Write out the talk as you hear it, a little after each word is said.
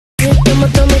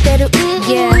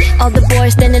Yeah, all the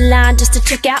boys stand in line just to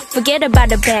check out. Forget about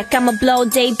the back, I'ma blow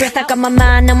day breath. I got my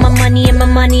mind on my money and my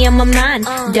money on my mind.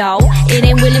 Though, it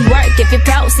ain't really work if you're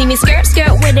pro. See me skirt,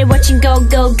 skirt with it, watching go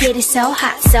get it so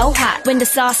hot, so hot. When the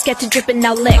sauce gets to dripping,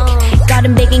 now lick. Got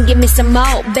them begging, give me some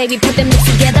more. Baby, put them lips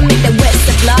together, make the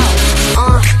whistle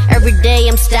blow. Every day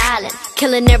I'm styling,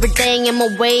 killing everything in my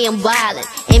way, I'm wildin'.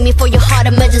 Aiming for your heart,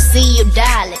 I'ma just see you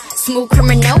dial it. Smooth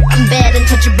criminal, I'm bad and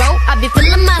touchable. I be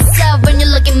feeling myself when you're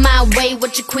looking my way.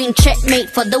 With your queen,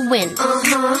 checkmate for the win.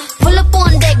 Pull up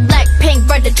on deck, BLACKPINK,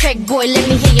 write the check, boy, let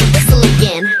me hear you whistle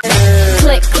again.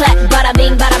 Click, clack, bada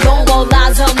bing, bada boom. All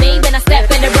eyes on me when I step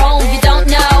in the room. You don't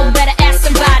know, better ask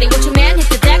somebody. What your man hit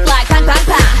the deck like pang, pang,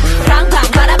 pang. Pang, pang,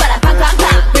 bada, bada, pang, pang,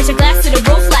 pang. Raise your glass to the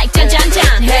roof like Jan, Jan,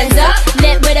 Jan. Hands up,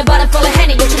 lit with a bottle full of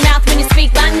Henny. Watch your mouth when you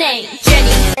speak my name,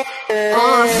 Jennie.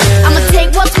 I'ma take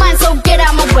what's mine, so get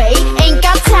out my way. Ain't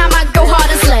got time, I go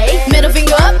hard and slay. Middle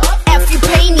finger up, F you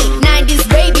pay me. 90s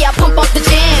baby, I pump up the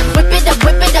jam. Whip it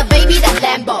up, baby, that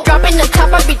Lambo. Dropping the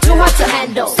top, I be too hard to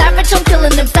handle. Savage, I'm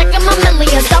killing them, stacking my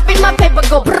millions. Stopping my paper,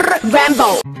 go brrr,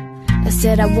 Rambo. I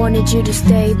said I wanted you to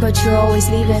stay, but you're always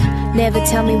leaving. Never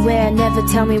tell me where, never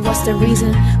tell me what's the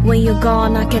reason. When you're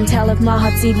gone, I can tell if my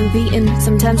heart's even beating.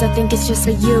 Sometimes I think it's just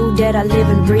for you that I live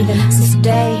and breathe. So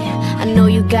stay, I know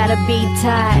you gotta be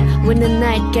tired. When the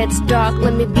night gets dark,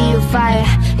 let me be your fire.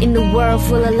 In the world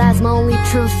full of lies, my only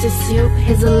truth is you.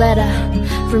 Here's a letter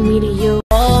from me to you.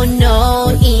 Oh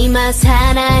no, 이마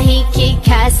살아있기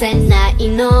가사나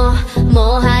이노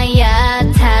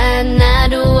모하얗다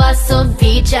나로 와서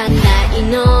비잖아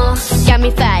이노. Got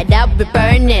me fired up, we're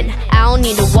burning. I don't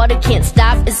need the water, can't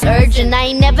stop, it's urgent.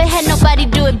 I ain't never had nobody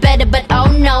do it better, but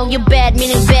oh no, you're bad,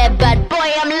 meaning bad, but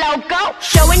boy, I'm loco.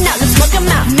 Showing up, let's smoke 'em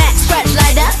out, Matt, scratch,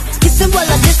 light up. Kiss him while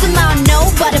I diss him, I don't know,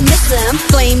 but I miss him.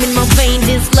 Flame in my vein,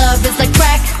 this love is like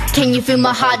crack. Can you feel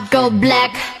my heart go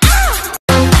black?